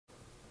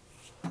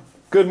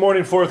Good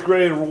morning, fourth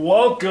grade.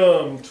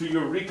 Welcome to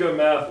Eureka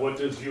Math. What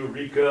does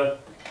Eureka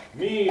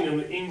mean in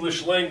the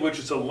English language?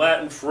 It's a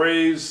Latin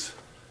phrase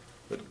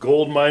that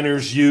gold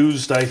miners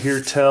used, I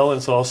hear tell.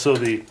 It's also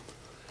the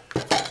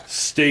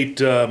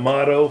state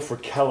motto for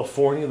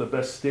California, the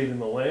best state in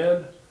the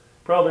land.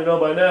 Probably know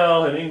by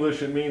now, in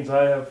English it means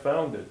I have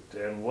found it.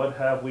 And what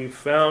have we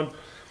found?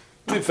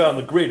 We found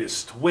the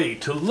greatest way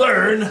to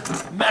learn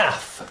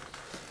math.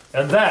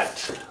 And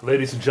that,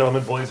 ladies and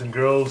gentlemen, boys and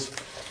girls,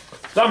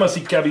 damas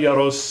y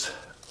caballeros,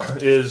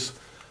 is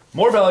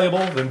more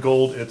valuable than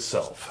gold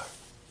itself.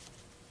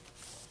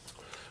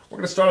 We're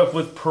going to start off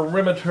with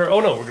perimeter. Oh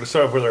no, we're going to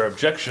start off with our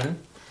objection.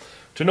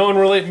 To know and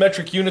relate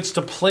metric units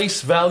to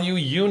place value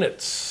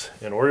units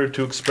in order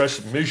to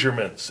express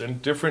measurements in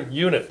different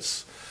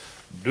units.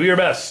 Do your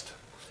best.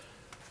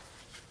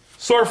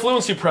 So our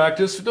fluency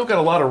practice, we don't got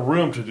a lot of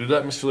room to do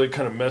that. Mr. Lake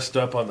kind of messed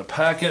up on the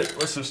packet.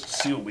 Let's just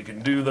see what we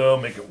can do though,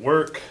 make it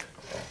work.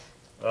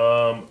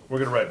 We're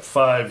going to write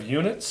 5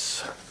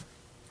 units.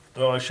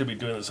 Oh, I should be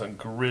doing this on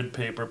grid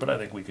paper, but I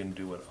think we can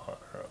do it on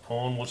our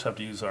own. We'll just have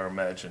to use our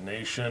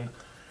imagination.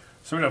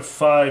 So we're going to have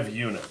 5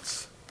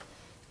 units.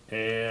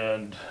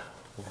 And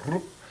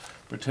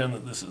pretend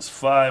that this is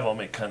 5. I'll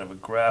make kind of a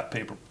graph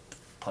paper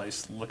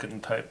place looking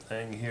type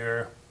thing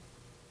here.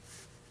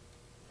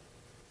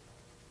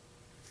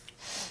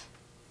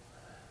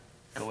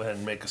 Go ahead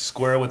and make a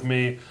square with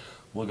me.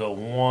 We'll go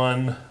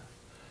 1,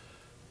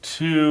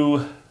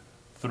 2,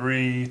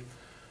 3,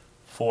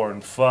 4,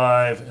 and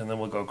 5, and then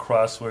we'll go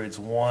crossways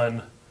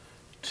 1,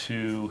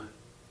 2,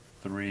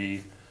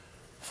 3,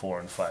 4,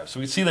 and 5. So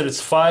we see that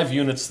it's 5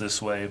 units this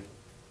way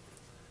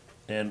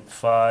and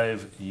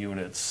 5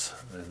 units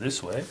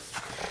this way.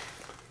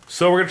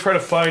 So we're going to try to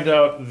find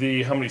out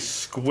how many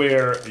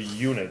square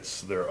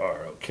units there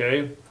are,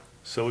 okay?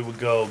 So we would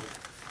go,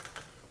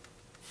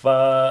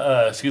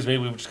 we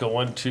would just go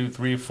 1, 2,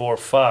 3, 4,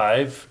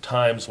 5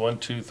 times 1,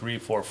 2, 3,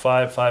 4,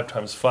 5. 5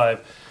 times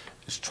 5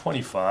 is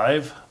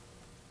 25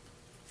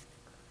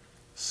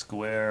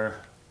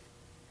 square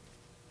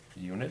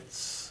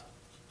units.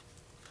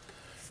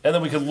 And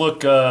then we could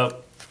look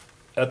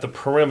at the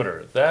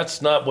perimeter.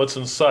 That's not what's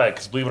inside,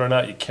 because believe it or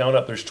not, you count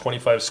up, there's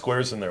 25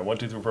 squares in there. 1,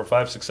 2, 3, 4,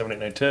 5, 6, 7, 8,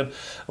 9, 10,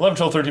 11,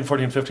 12, 13,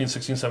 14, 15,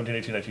 16, 17,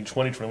 18, 19,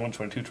 20, 21,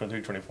 22,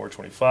 23, 24,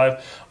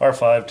 25, are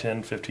 5,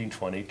 10, 15,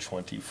 20,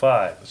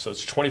 25. So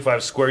it's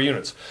 25 square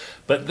units.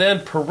 But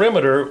then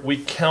perimeter, we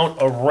count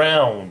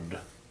around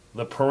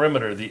the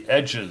perimeter, the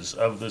edges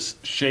of this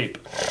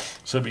shape.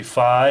 So it'd be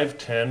 5,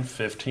 10,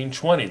 15,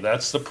 20.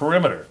 That's the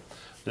perimeter.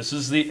 This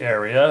is the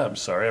area. I'm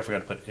sorry, I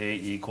forgot to put A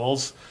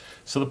equals.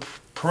 So the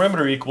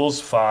perimeter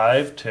equals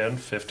 5, 10,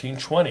 15,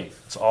 20.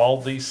 It's all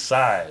these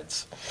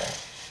sides.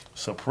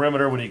 So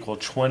perimeter would equal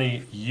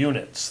 20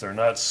 units. They're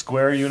not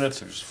square units.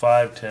 There's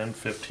 5, 10,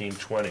 15,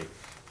 20.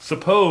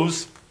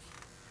 Suppose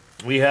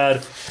we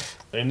had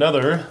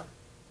another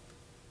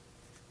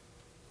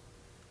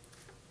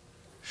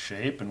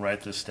shape, and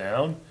write this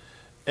down.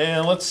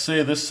 And let's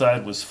say this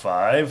side was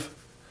 5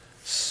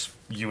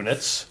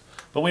 units,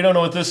 but we don't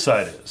know what this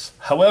side is.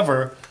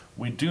 However,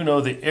 we do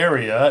know the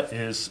area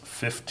is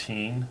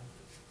 15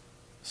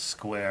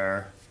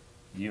 square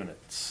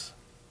units.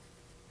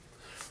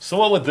 So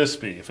what would this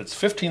be? If it's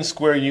 15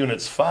 square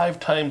units, 5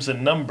 times a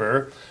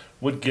number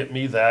would get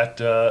me that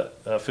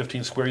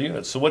 15 square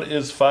units. So what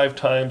is 5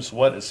 times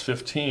what is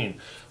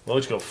 15? Well,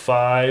 let's go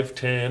 5,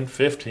 10,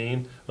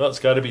 15. Well, it's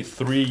got to be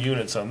 3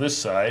 units on this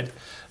side.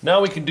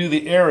 Now we can do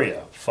the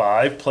area.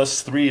 5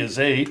 plus 3 is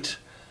 8,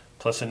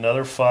 plus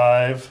another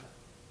 5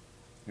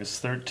 is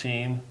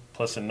 13,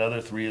 plus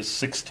another 3 is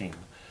 16.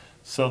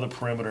 So the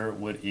perimeter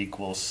would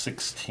equal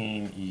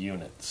 16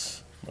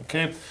 units.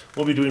 Okay,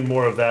 we'll be doing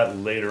more of that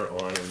later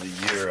on in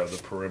the year of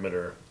the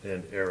perimeter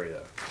and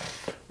area.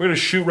 We're going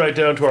to shoot right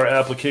down to our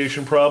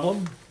application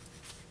problem.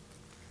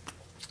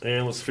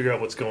 And let's figure out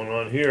what's going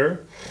on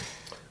here.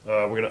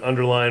 We're going to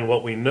underline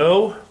what we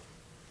know,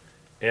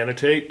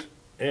 annotate,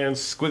 and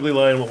squiggly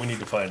line what we need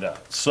to find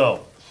out.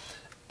 So,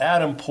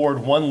 Adam poured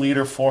 1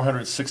 liter,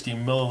 460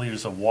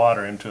 milliliters of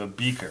water into a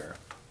beaker.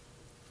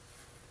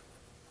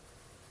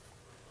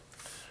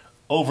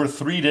 Over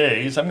 3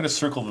 days, I'm going to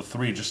circle the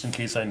 3 just in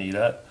case I need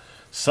it,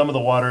 some of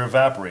the water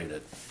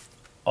evaporated.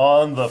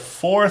 On the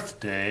 4th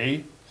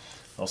day,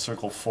 I'll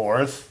circle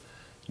 4th,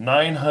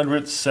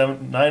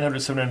 979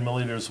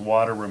 milliliters of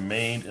water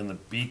remained in the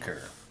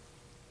beaker.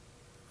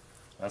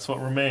 That's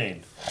what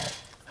remained.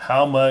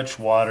 How much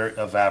water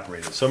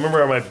evaporated? So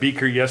remember my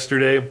beaker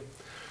yesterday?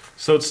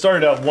 So it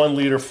started out 1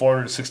 liter,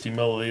 460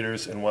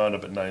 milliliters, and wound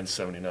up at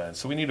 979.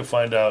 So we need to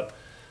find out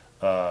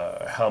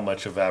how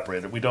much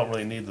evaporated. We don't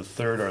really need the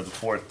 3rd or the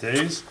 4th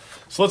days.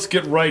 So let's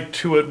get right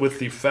to it with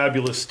the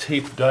fabulous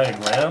tape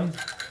diagram.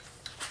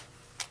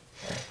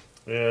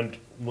 And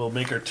we'll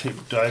make our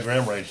tape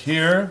diagram right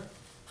here.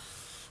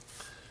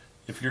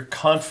 If you're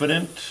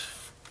confident,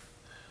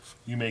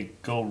 you may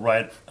go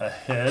right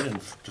ahead and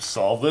just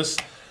solve this.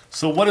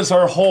 So what is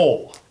our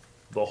whole?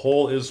 The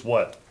whole is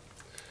what?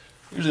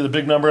 Usually the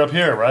big number up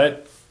here, right?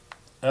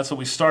 That's what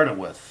we started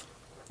with.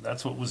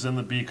 That's what was in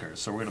the beaker.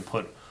 So we're going to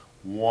put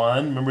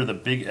 1, remember the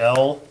big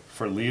L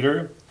for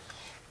liter,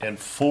 and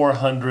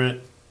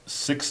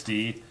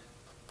 460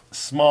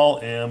 small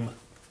m,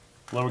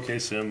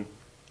 lowercase m,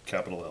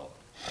 capital L.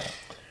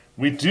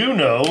 We do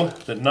know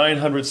that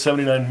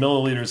 979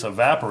 milliliters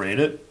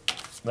evaporated.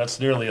 That's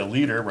nearly a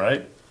liter,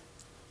 right?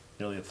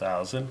 Nearly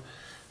 1,000.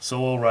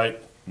 So we'll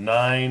write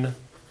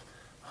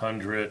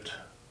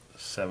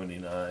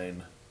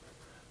 979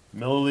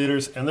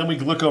 milliliters. And then we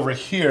look over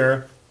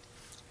here,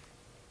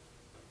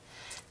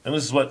 and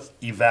this is what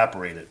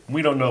evaporated.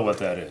 We don't know what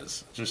that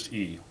is. Just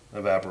E,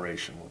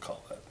 evaporation, we'll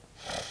call that.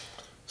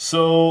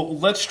 So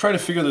let's try to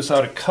figure this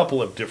out a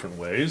couple of different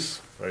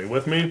ways. Are you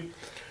with me?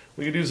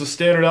 We could use a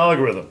standard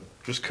algorithm.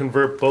 Just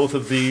convert both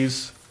of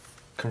these,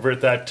 convert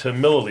that to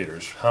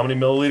milliliters. How many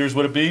milliliters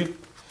would it be?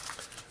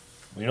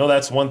 We know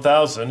that's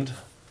 1,000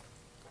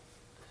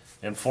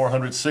 and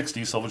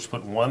 460, so we'll just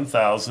put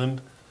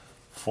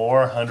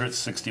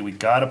 1,460. We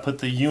got to put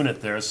the unit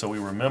there so we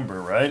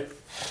remember, right?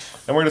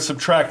 And we're going to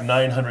subtract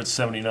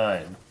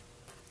 979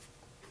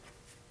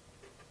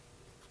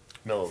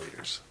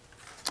 milliliters.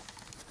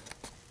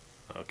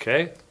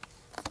 Okay?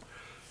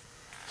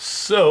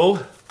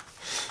 So,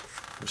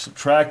 we're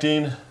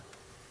subtracting.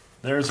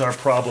 There's our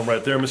problem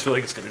right there. Mr.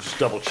 Lake is going to just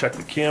double check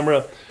the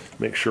camera,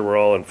 make sure we're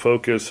all in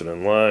focus and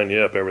in line.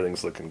 Yep,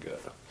 everything's looking good.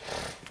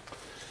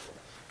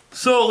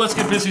 So let's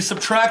get busy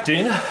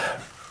subtracting.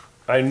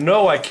 I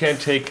know I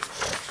can't take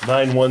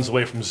 9 ones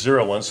away from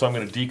 0 ones, so I'm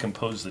going to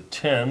decompose the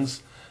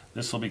tens.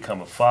 This will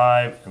become a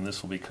 5, and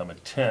this will become a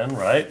 10,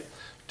 right?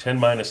 10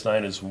 minus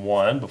 9 is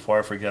 1. Before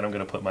I forget, I'm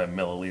going to put my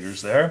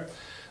milliliters there.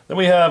 Then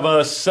we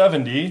have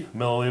 70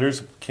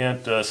 milliliters.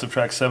 Can't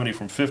subtract 70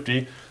 from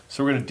 50.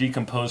 So we're going to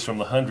decompose from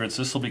the hundreds.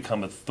 This will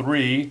become a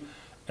 3,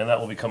 and that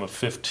will become a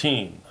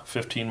 15.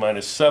 15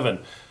 minus 7.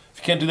 If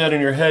you can't do that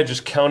in your head,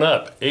 just count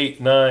up. 8,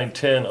 9,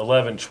 10,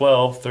 11,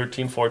 12,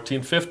 13,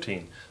 14,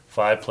 15.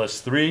 5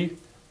 plus 3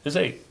 is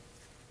 8.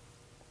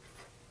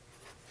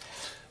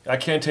 I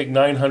can't take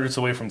 900ths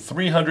away from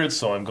 300,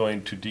 so I'm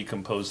going to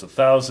decompose the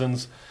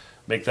thousands.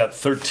 Make that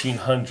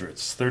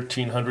 1300ths.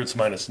 1300ths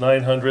minus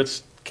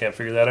 900ths. Can't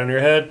figure that on your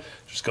head.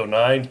 Just go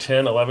 9,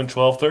 10, 11,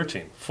 12,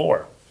 13.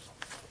 4.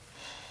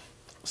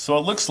 So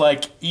it looks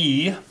like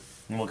E,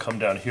 and we'll come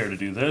down here to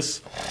do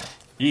this,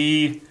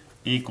 E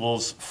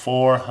equals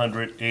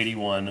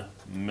 481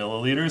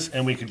 milliliters,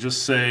 and we could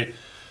just say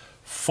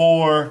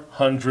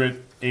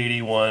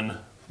 481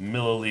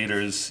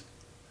 milliliters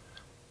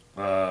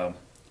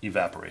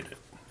evaporated.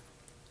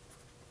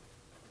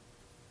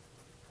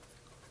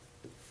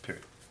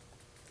 Period.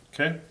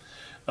 Okay?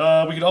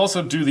 We could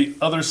also do the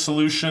other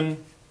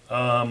solution.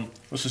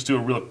 Let's just do a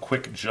real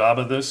quick job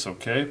of this,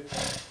 okay?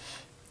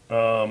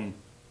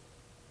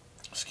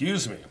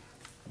 Excuse me.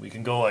 We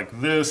can go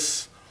like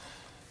this.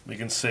 We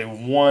can say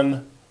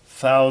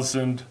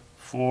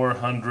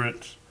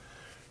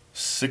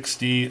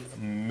 1,460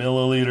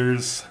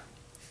 milliliters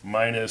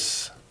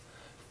minus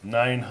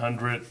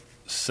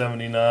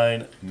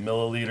 979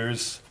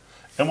 milliliters.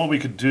 And what we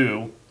could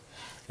do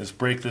is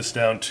break this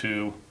down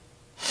to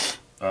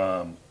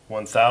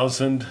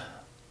 1,000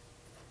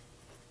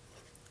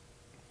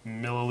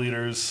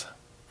 milliliters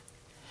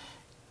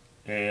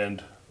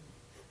and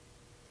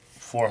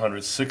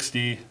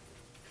 460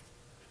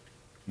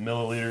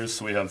 milliliters,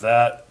 so we have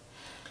that.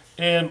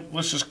 And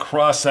let's just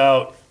cross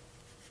out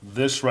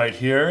this right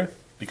here,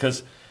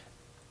 because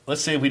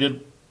let's say we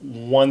did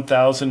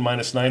 1,000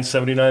 minus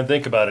 979,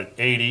 think about it,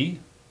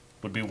 80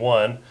 would be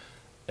 1,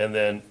 and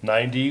then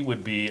 90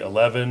 would be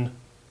 11,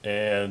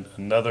 and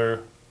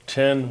another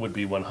 10 would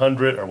be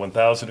 100, or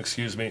 1,000,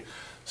 excuse me,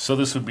 so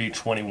this would be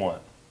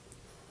 21.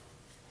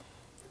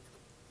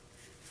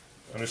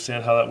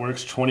 Understand how that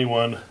works?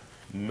 21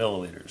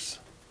 milliliters.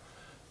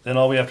 Then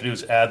all we have to do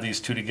is add these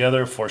two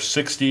together.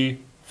 460,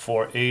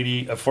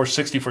 480,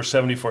 460,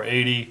 470,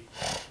 480,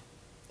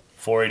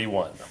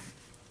 481.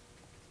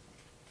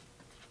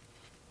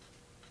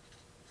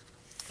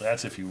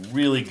 That's if you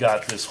really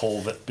got this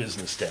whole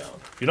business down.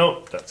 If you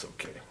don't, that's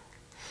okay.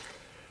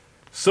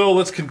 So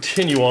let's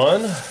continue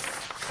on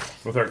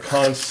with our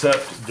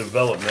concept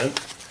development.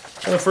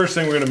 And the first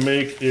thing we're going to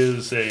make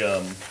is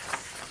a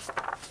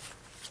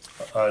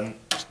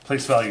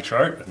place value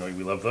chart. I know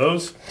we love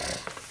those.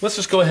 Let's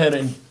just go ahead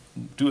and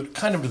do it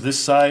kind of to this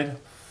side.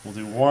 We'll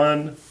do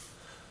 1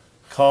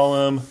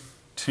 column,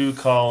 2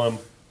 column,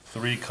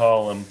 3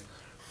 column,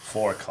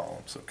 4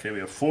 columns. Okay, we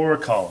have 4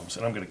 columns,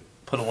 and I'm going to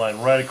put a line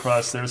right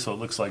across there so it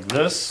looks like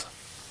this.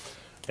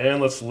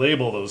 And let's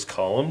label those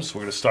columns.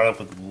 We're going to start off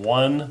with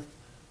 1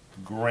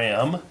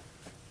 gram.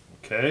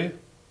 Okay.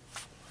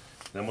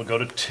 Then we'll go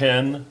to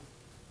 10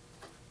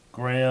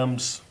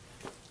 grams,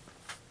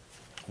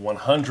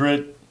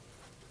 100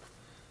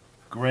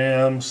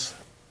 grams,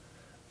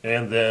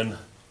 and then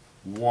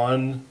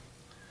 1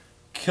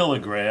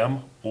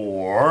 kilogram,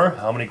 or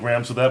how many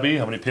grams would that be?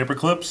 How many paper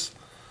clips?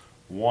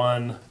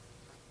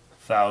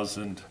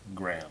 1,000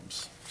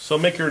 grams. So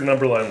make your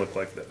number line look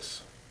like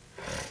this.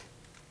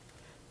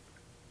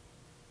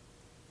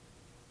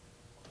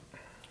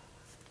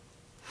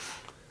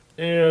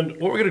 And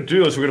what we're going to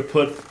do is we're going to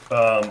put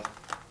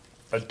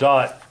a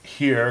dot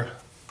here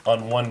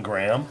on 1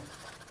 gram.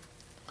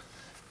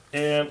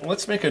 And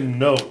let's make a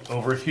note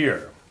over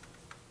here.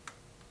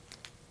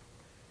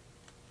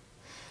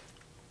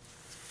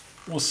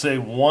 We'll say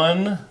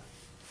 1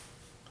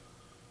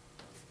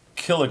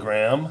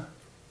 kilogram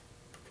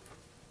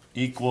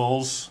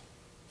equals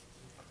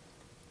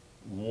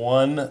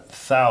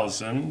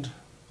 1,000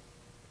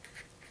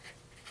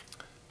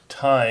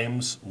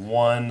 times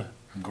 1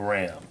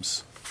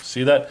 grams.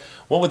 See that?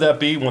 What would that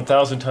be?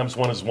 1,000 times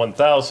 1 is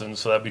 1,000,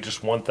 so that'd be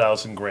just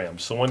 1,000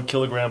 grams. So 1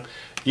 kilogram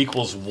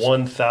equals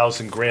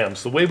 1,000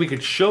 grams. The way we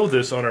could show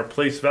this on our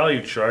place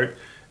value chart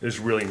is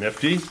really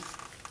nifty.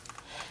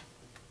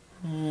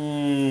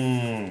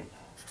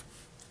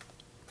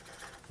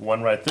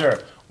 One right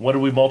there. What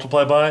did we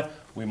multiply by?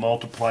 We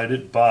multiplied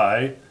it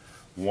by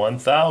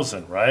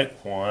 1,000, right?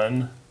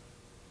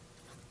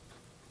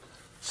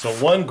 So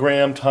 1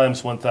 gram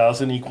times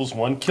 1,000 equals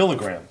 1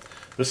 kilogram.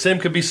 The same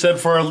could be said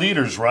for our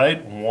liters,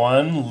 right?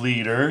 1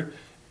 liter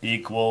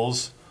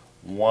equals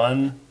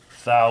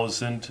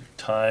 1,000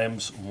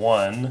 times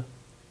 1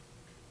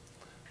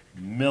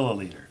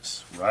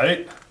 milliliters,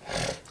 right?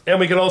 And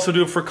we could also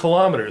do it for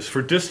kilometers,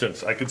 for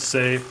distance. I could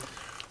say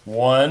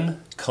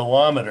 1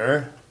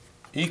 kilometer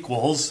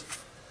equals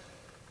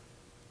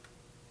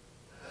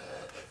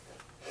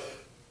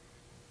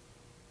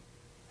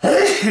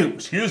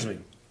excuse me,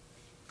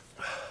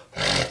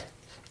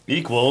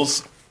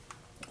 equals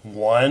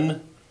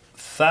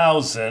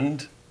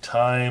 1,000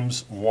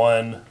 times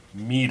 1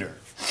 meter.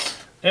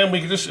 And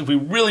we could just, if we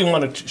really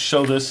want to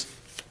show this,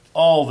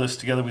 all this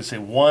together, we'd say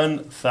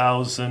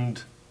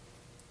 1,000,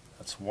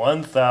 that's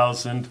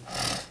 1,000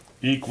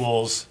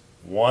 equals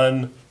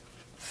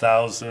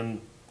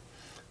 1,000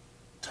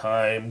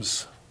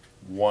 times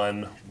 1.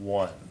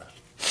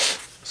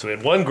 So we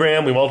had 1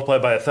 gram, we multiply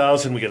by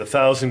 1,000, we get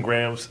 1,000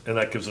 grams, and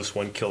that gives us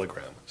 1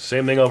 kilogram.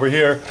 Same thing over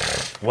here.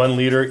 1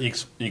 liter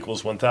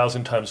equals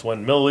 1,000 times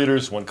 1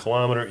 milliliters. 1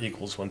 kilometer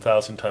equals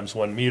 1,000 times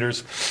 1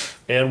 meters.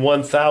 And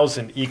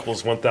 1,000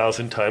 equals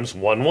 1,000 times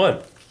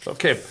 1.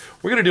 Okay,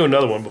 we're going to do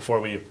another one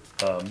before we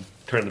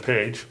turn the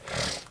page.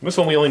 This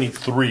one we only need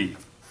 3.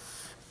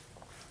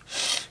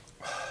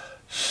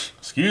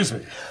 Excuse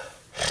me.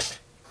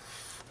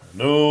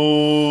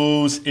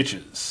 Nose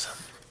itches.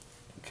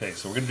 Okay,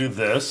 so we're going to do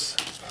this.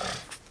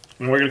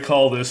 And we're going to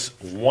call this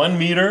 1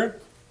 meter,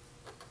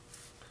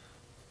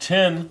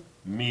 10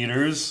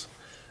 meters,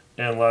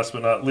 and last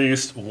but not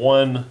least,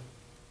 1,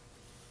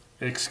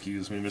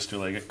 excuse me, Mr.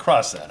 Leggett,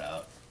 cross that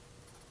out.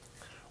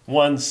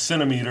 1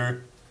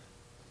 centimeter,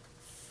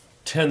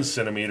 10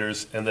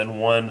 centimeters, and then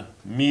 1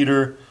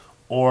 meter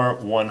or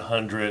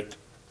 100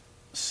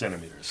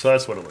 centimeters. So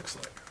that's what it looks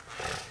like.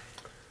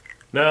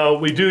 Now,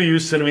 we do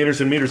use centimeters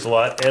and meters a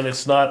lot, and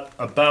it's not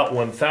about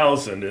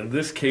 1,000. In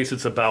this case,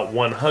 it's about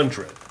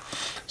 100.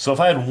 So if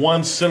I had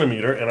 1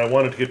 centimeter and I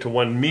wanted to get to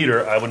 1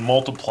 meter, I would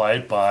multiply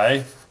it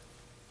by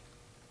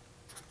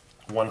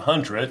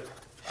 100,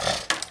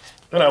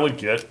 and I would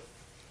get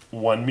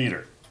 1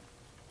 meter.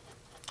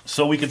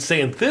 So we could say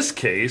in this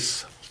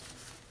case,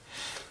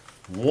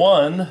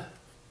 1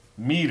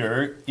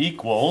 meter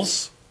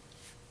equals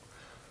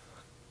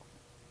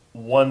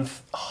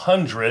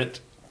 100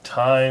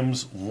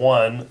 times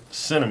 1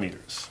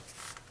 centimeters.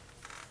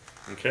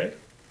 Okay?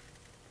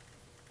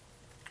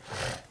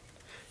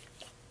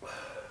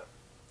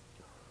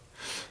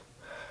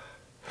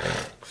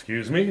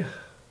 Excuse me.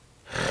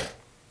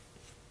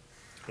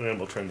 And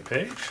we'll turn the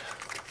page.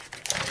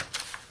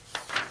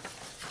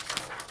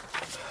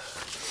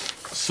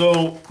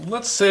 So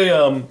let's say,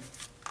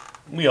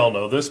 we all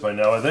know this by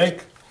now, I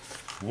think.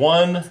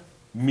 1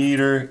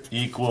 meter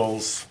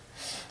equals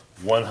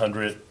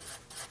 100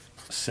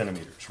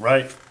 centimeters,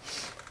 right?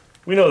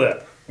 We know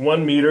that.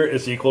 1 meter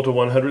is equal to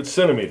 100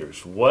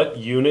 centimeters. What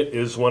unit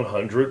is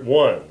 100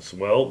 ones?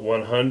 Well,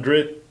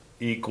 100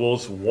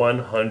 equals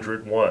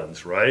 100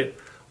 ones, right?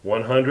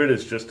 100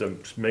 is just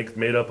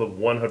made up of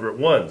 100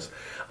 ones.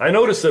 I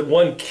notice that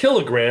 1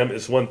 kilogram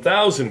is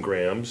 1,000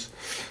 grams,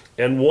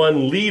 and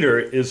 1 liter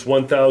is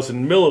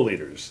 1,000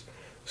 milliliters.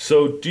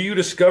 So do you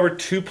discover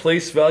 2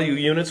 place value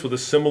units with a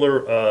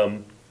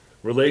similar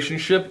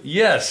relationship?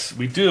 Yes,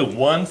 we do.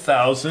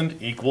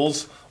 1,000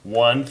 equals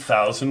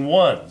 1,000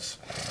 ones.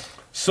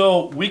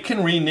 So we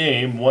can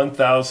rename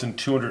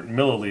 1,200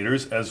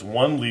 milliliters as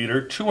 1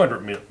 liter,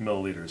 200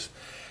 milliliters.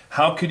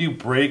 How could you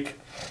break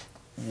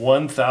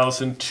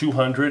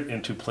 1,200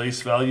 into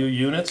place value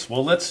units?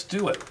 Well, let's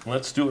do it.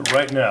 Let's do it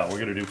right now. We're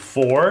going to do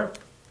 4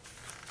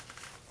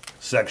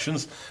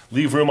 sections.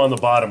 Leave room on the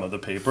bottom of the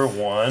paper.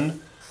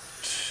 1,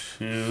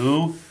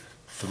 2,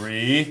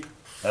 3.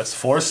 That's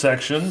 4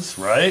 sections,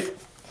 right?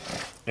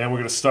 And we're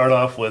going to start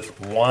off with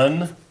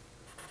 1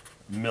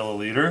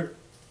 milliliter.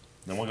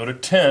 Then we'll go to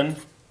 10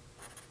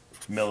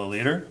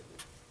 milliliter.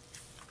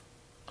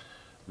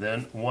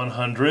 Then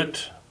 100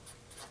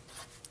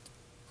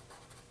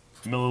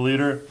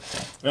 milliliter.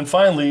 And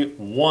finally,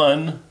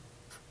 1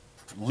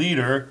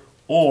 liter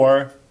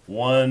or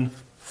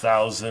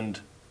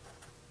 1,000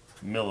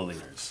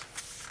 milliliters.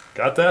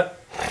 Got that?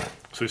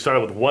 So we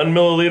started with 1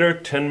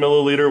 milliliter, 10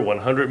 milliliter,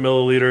 100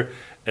 milliliter,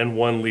 and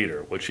 1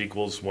 liter, which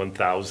equals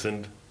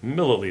 1,000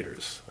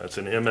 milliliters. That's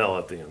an ml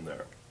at the end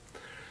there.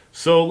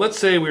 So let's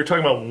say we were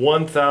talking about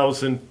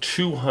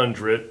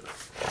 1,200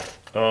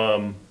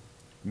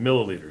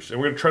 milliliters, and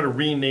we're going to try to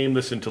rename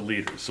this into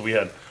liters. So we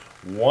had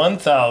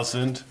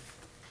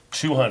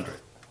 1,200,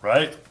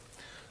 right?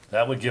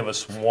 That would give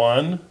us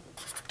 1,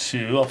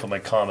 2, I'll put my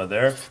comma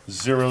there,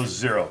 0,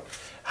 0.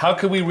 How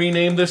could we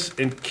rename this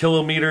in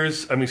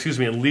kilometers, in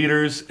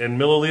liters and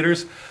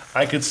milliliters?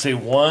 I could say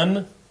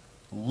 1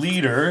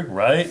 liter,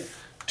 right?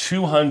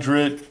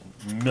 200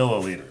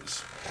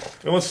 milliliters.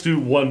 And let's do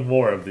one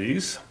more of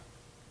these.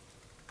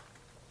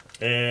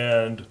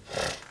 And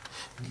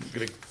I'm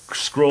going to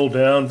scroll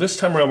down. This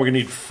time around, we're going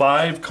to need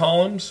 5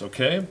 columns,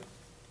 okay?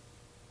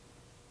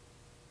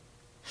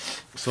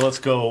 So let's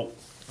go,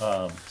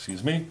 1,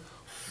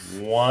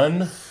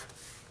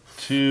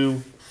 2,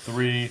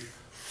 3,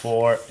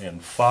 4,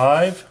 and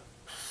 5.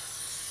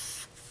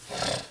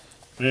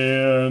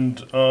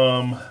 And,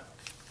 well,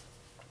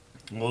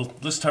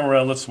 this time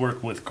around, let's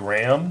work with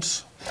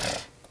grams.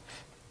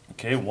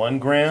 Okay, 1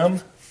 gram,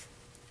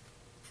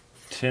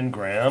 10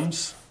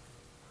 grams,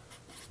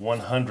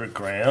 100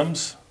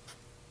 grams,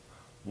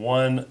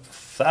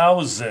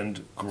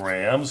 1,000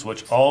 grams,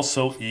 which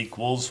also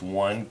equals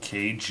 1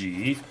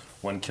 kg,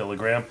 1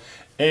 kilogram.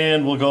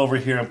 And we'll go over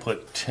here and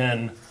put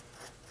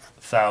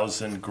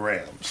 10,000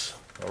 grams.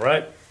 All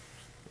right?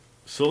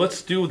 So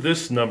let's do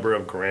this number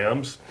of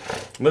grams.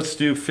 Let's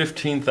do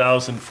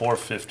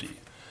 15,450.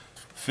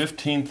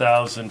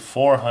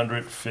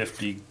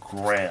 15,450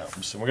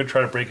 grams. And we're going to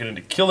try to break it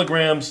into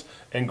kilograms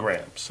and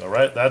grams. All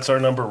right? That's our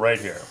number right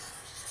here.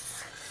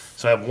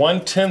 So I have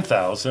 1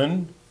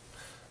 10,000.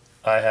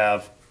 I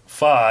have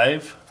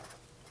 5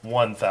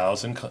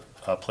 1,000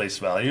 place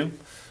value.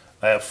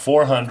 I have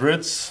 4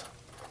 hundredths.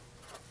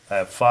 I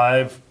have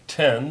 5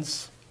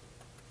 tens.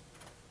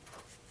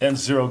 And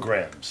 0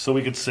 grams. So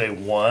we could say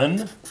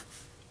 1,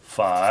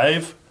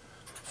 5,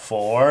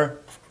 4,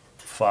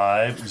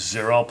 5,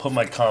 0. I'll put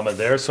my comma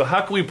there. So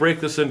how can we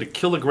break this into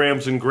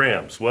kilograms and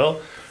grams?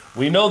 Well,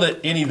 we know that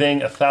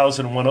anything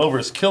 1,001 over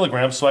is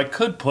kilograms, so I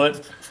could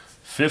put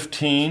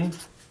 15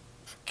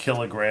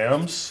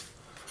 kilograms,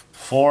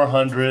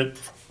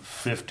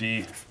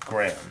 450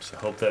 grams. I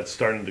hope that's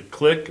starting to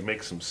click and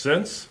make some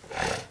sense.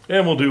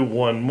 And we'll do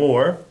one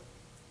more.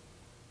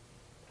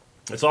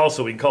 It's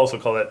also, we can also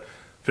call that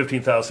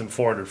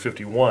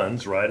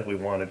 15,451s, right, if we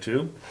wanted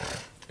to.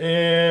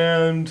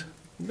 And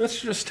let's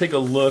just take a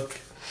look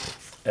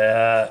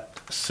at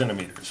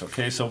centimeters,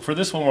 okay? So for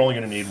this one, we're only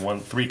going to need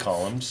 3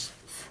 columns.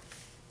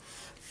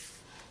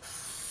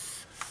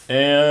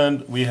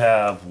 And we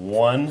have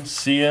 1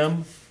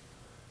 cm,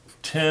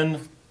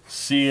 10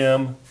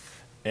 cm,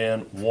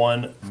 and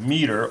 1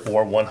 meter,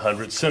 or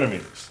 100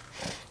 centimeters.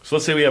 So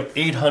let's say we have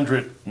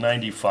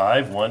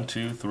 895, 1,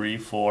 2, 3,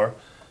 4,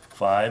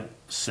 5,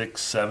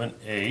 6, 7,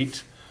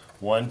 8.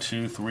 1,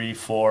 2, 3,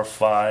 4,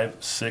 5,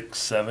 6,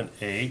 7,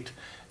 8,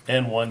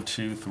 and 1,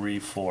 2, 3,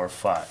 4,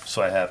 5.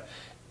 So I have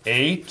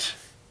 8,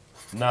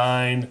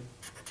 9,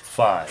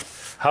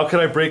 5. How can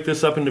I break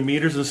this up into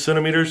meters and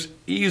centimeters?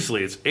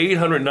 Easily. It's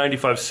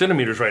 895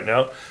 centimeters right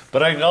now,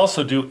 but I can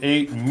also do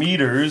 8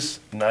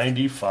 meters,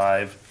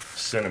 95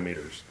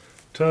 centimeters.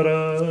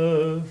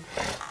 Ta-da!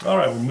 All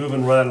right, we're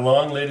moving right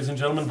along, ladies and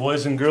gentlemen,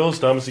 boys and girls,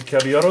 damas y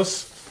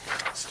caballeros.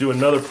 Let's do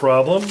another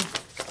problem.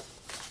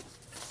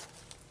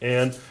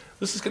 And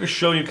this is going to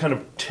show you kind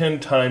of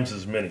 10 times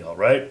as many, all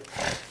right?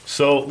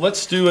 So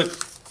let's do it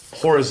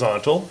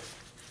horizontal.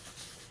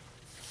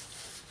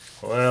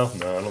 Well,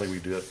 no, I don't think we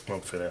do it. It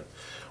won't fit in.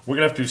 We're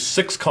going to have to do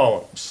 6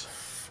 columns.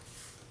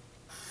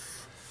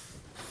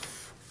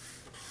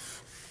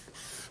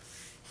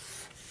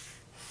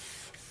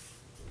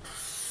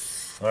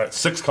 All right,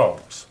 6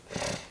 columns.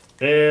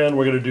 And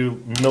we're going to do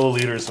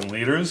milliliters and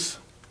liters.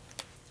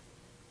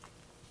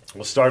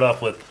 We'll start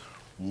off with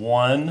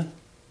 1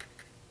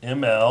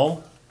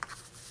 ml,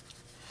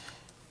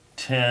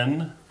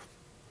 10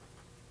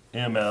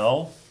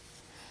 ml,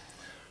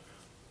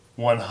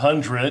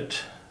 100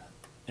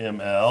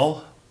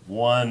 ml,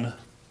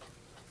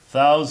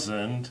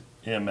 1,000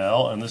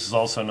 ml, and this is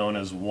also known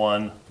as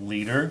 1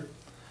 liter,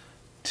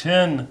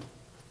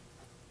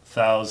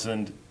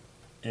 10,000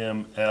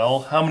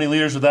 ml. How many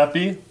liters would that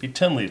be? Be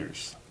 10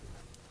 liters.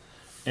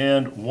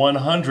 And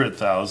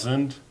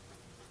 100,000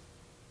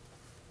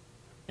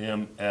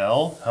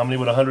 ml. How many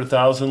would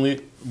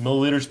 100,000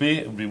 milliliters be?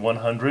 It would be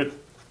 100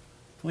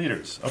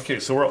 liters. Okay,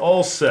 so we're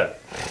all set.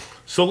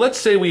 So let's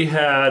say we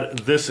had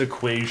this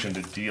equation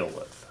to deal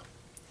with.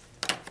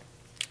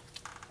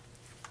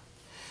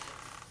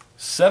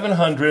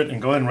 700,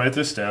 and go ahead and write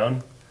this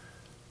down,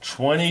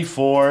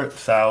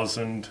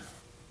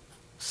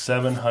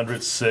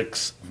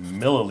 24,706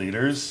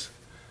 milliliters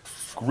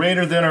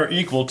greater than or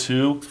equal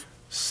to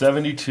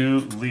 72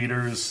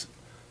 liters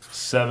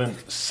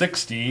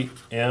 760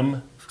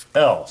 ml.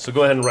 So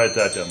go ahead and write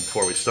that down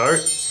before we start.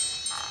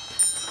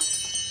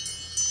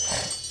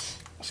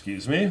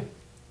 Excuse me.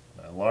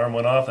 alarm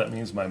went off. That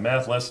means my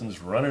math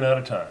lesson's running out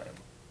of time.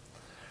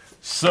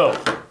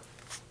 So,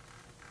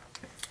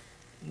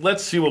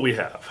 let's see what we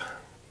have.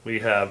 We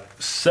have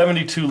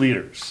 72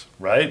 liters,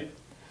 right?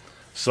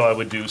 So I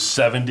would do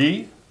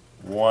 70,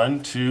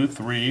 1, 2,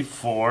 3,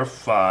 4,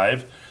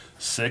 5,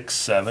 6,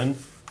 7,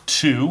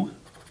 2,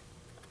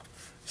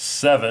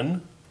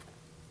 7,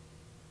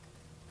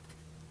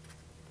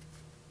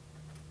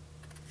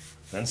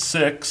 then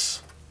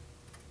 6,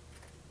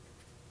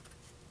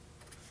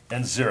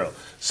 and 0.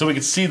 So we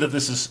can see that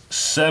this is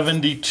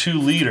 72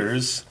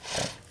 liters,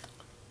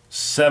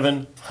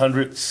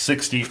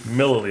 760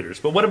 milliliters.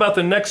 But what about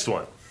the next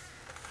one?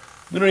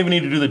 We don't even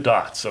need to do the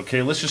dots,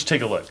 okay? Let's just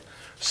take a look.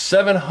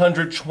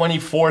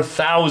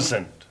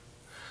 724,000.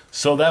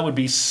 So that would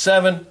be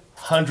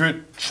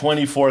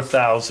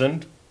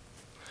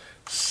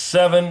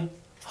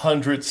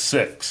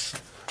 724,706.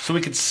 So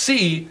we could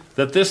see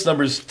that this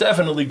number is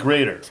definitely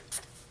greater.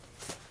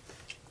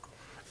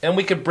 And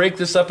we could break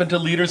this up into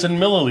liters and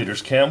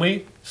milliliters, can't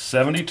we?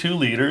 72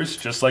 liters,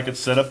 just like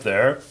it's set up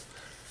there.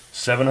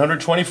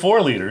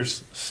 724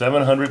 liters,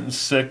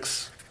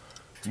 706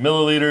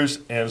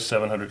 milliliters, and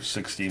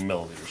 760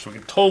 milliliters. So we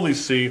can totally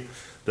see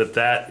that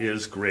that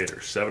is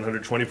greater.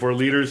 724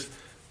 liters,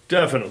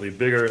 definitely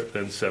bigger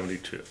than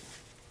 72.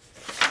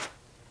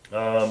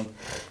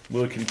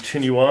 We'll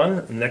continue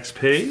on. Next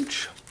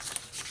page.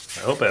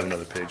 I hope I have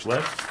another page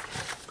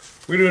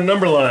left. We're going to do a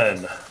number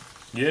line.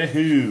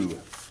 Yahoo!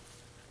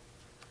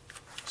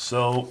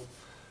 So,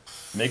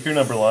 make your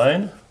number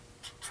line.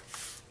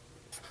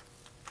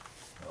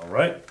 All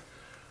right.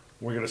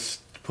 We're going to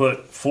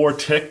put 4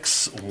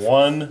 ticks,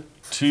 1,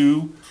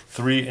 2,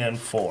 3, and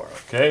 4.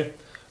 Okay?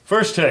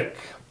 First tick.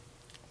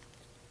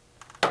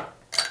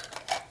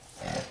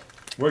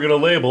 We're going to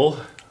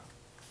label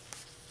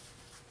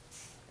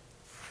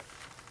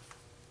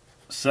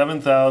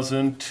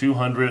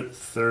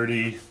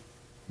 7,230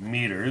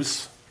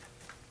 meters.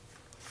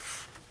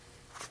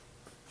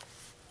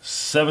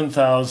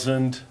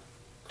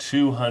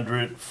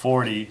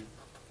 7,240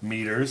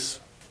 meters,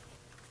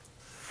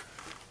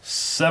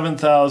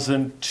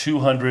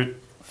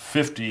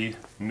 7,250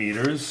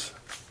 meters,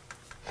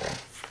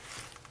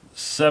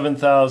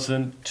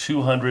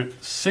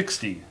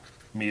 7,260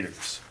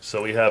 meters.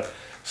 So we have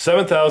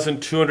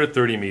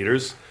 7,230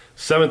 meters,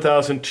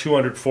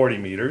 7,240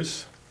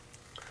 meters,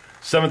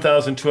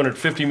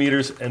 7,250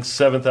 meters, and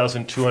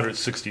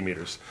 7,260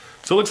 meters.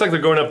 So it looks like they're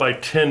going up by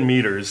 10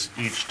 meters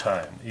each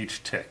time,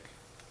 each tick.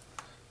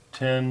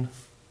 10,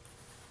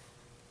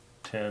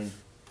 10,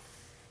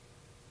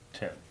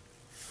 10,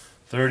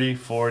 30,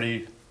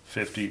 40,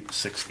 50,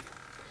 60.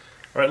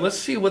 All right, let's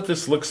see what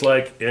this looks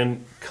like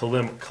in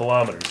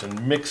kilometers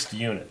and mixed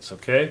units,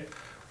 okay?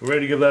 We're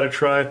ready to give that a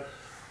try?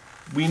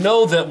 We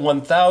know that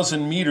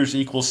 1,000 meters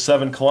equals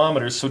 7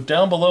 kilometers, so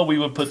down below we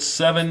would put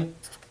 7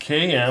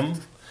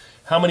 km.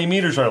 How many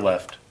meters are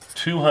left?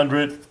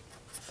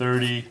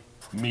 230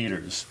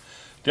 meters.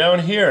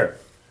 Down here,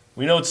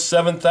 we know it's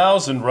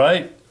 7,000,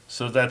 right?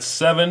 So that's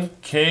 7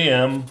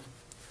 km,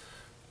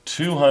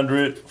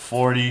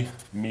 240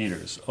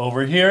 meters.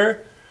 Over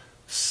here,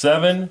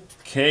 7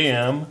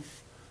 km,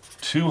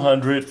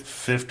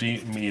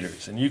 250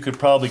 meters. And you could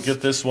probably get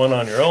this one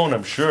on your own,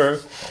 I'm sure.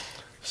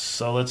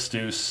 So let's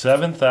do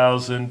 7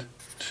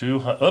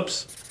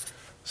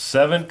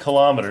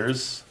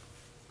 kilometers,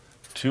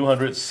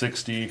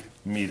 260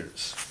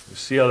 meters. You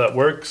see how that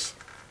works?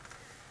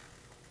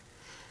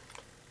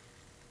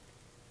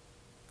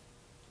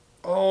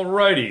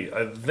 Alrighty,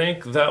 I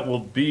think that will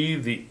be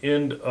the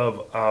end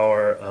of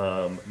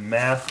our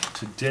math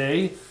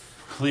today.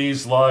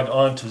 Please log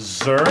on to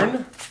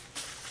Zern.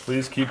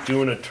 Please keep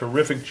doing a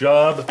terrific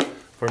job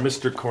for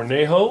Mr.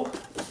 Cornejo.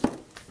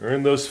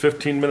 Earn those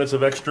 15 minutes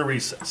of extra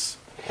recess.